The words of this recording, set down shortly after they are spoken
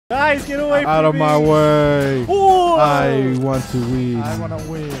Guys, get away from me. Out of my way. Whoa. I want to win. I want to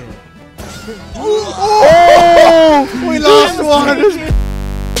win. Oh! We lost one.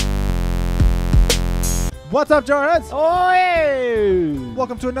 What's up, Jarheads? Oh, hey!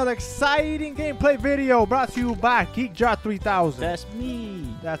 Welcome to another exciting gameplay video brought to you by Geekjar 3000. That's me.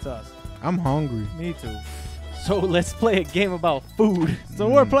 That's us. I'm hungry. Me too. So let's play a game about food. So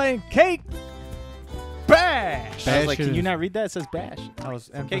we're playing Cake Bash. I was like, Bash can you it. not read that? It says bash. I was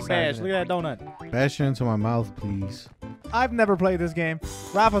Cake bash. Look at that donut. Bash it into my mouth, please. I've never played this game.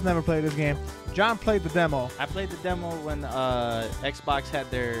 Rafa's never played this game. John played the demo. I played the demo when Xbox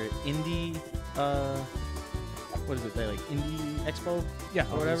had their indie, what is it? They like indie expo, Yeah,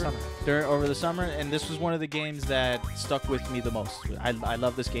 or whatever, over the summer. And this was one of the games that stuck with me the most. I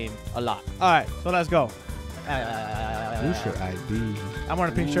love this game a lot. All right, so let's go. Who should I be? I'm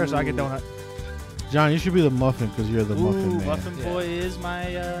wearing a pink shirt, so I get donut. John, you should be the muffin because you're the muffin man. Muffin Boy is my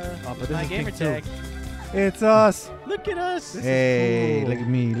but this my is gamer pink too. tag. It's us. Look at us. Hey, cool. look at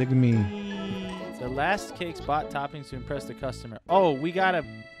me. Look at me. The last cakes bought toppings to impress the customer. Oh, we gotta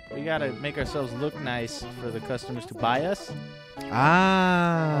make ourselves look nice for the customers to buy us.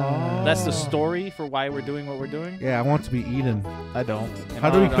 Ah. That's the story for why we're doing what we're doing. Yeah, I want to be eaten. I don't. And How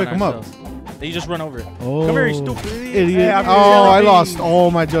do we put it pick on 'em up? ourselves. You just run over it. Oh. Come here, you stupid idiot. Hey, I'm your Oh, jelly I bean. lost all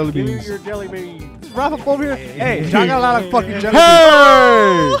my jelly Give me beans. your jelly beans. Rafa over here. Hey, John got a lot of fucking jelly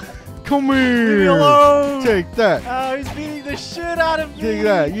Hey! Come here. Leave me alone. Take that. Oh, he's beating the shit out of me. Take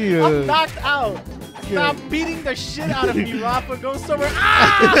that. Yeah. I'm knocked out. Stop beating the shit out of me, Rafa. Go somewhere.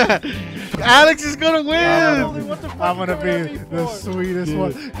 Ah! Alex is gonna win. What the fuck I'm you gonna coming at be me the for? sweetest Yeah.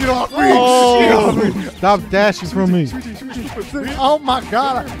 one. Get off me! Oh. Get off me! Stop dashing from me. Oh my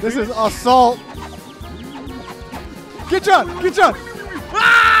god! This is assault. Get John! Get John!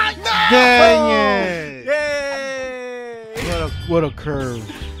 Ah, no! Dang it. Yay! What a curve.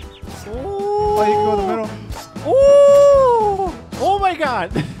 Oh, you can go in the middle. Ooh! Oh my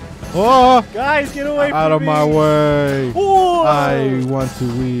god! Oh, Guys, get away from me! out of my way. Ooh! I want to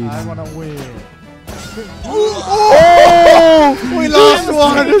win. I want to win. Oh! We lost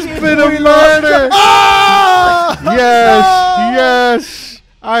one. It's been a murder. Yes, yes.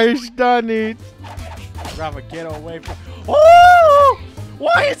 I've done it. Rafa, get away from. Oh!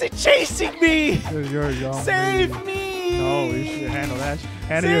 Why is it chasing me? Because you're young. Save me! No, you should handle that.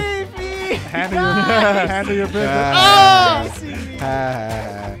 Handle your, Save me! handle your, Guys! handle your business. Ah. Chasing me.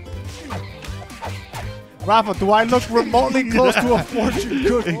 Ah. Rafa, do I look remotely close to a fortune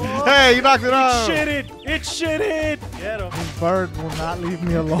cookie? Hey, you knocked it off. Shit it! It shit it! Get him. This bird will not leave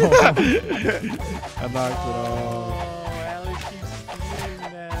me alone. I knocked it off. Oh, Alex keeps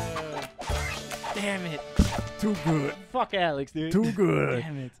stealing that. Damn it. Too good. Fuck Alex, dude. Too good.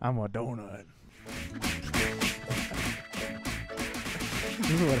 Damn it. I'm a donut. This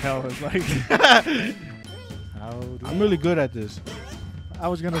is what hell is like. I'm really good at this. I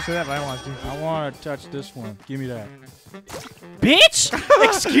was gonna say that, but I want to. I want to touch this one. Give me that. Bitch!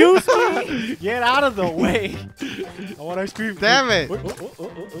 Excuse me! Get out of the way. I want ice cream. Damn it.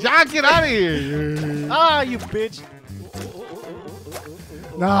 John, get out of here. Ah, you bitch.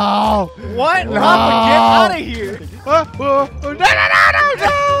 No. What? No. Rafa, get out of here. No.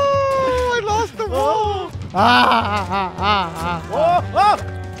 I lost the ball. Ah. Oh,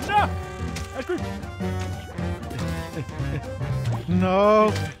 no. Ice cream.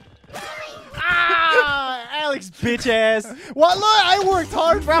 No. Ah, Alex, bitch ass. What? Look, I worked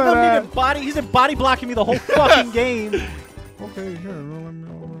hard for Rafa that. been body. He's been body blocking me the whole fucking game. Okay, here.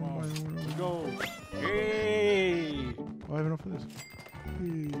 Let's go. Hey. I have enough for this.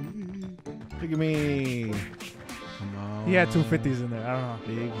 Look at me. Come on. He had 250s in there. I don't know.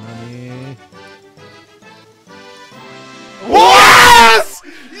 Big money. Yes!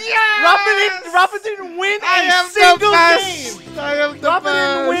 Rafa didn't win a single game. I am the Rafa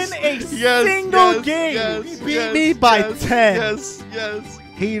best. didn't win a single game. Yes, He beat me by 10. Yes, yes.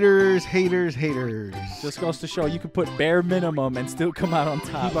 Haters, haters, haters. Just goes to show you can put bare minimum and still come out on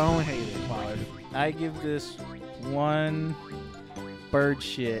top. Keep on hating. I give this one bird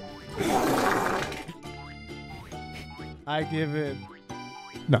shit. I give it.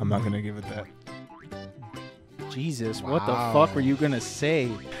 No, I'm not gonna give it that. Jesus, what the Wow. fuck were you gonna say?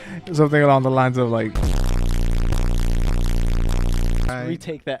 Something along the lines of like.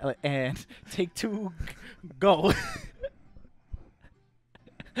 Retake that and take two, go.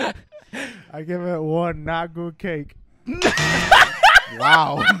 I give it one not good cake.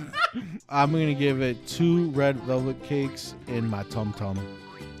 Wow. I'm gonna give it 2 red velvet cakes in my tum tum.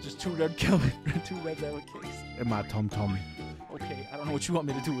 Just two red velvet cakes. In my tum tum. Okay, I don't know what you want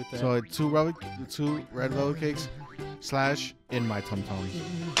me to do with that. So 2 red velvet cakes in my tum tum.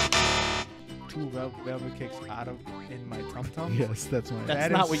 2 velvet cakes out of in my tum tum. Yes, that's my.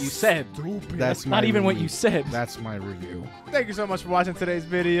 That's not what you said. Stupid. That's Not my even what review. you said. That's my review. Thank you so much for watching today's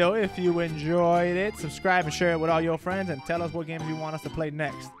video. If you enjoyed it, subscribe and share it with all your friends, and tell us what games you want us to play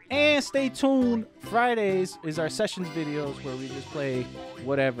next. And stay tuned. Fridays is our sessions videos where we just play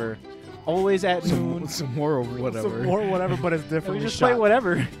whatever. Always at noon. Some more or whatever. Some more whatever, but it's different. We just play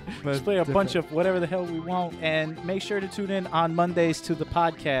whatever. But Just play a it's bunch different. of whatever the hell we want. And make sure to tune in on Mondays to the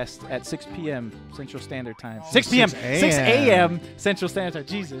podcast at 6 p.m. Central Standard Time. 6 p.m. 6 a.m. Central Standard Time.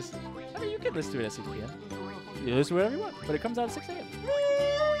 Jesus. I mean, you can listen to it at 6 p.m. You listen to whatever you want, but it comes out at 6 a.m.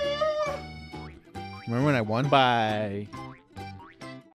 Remember when I won? Bye.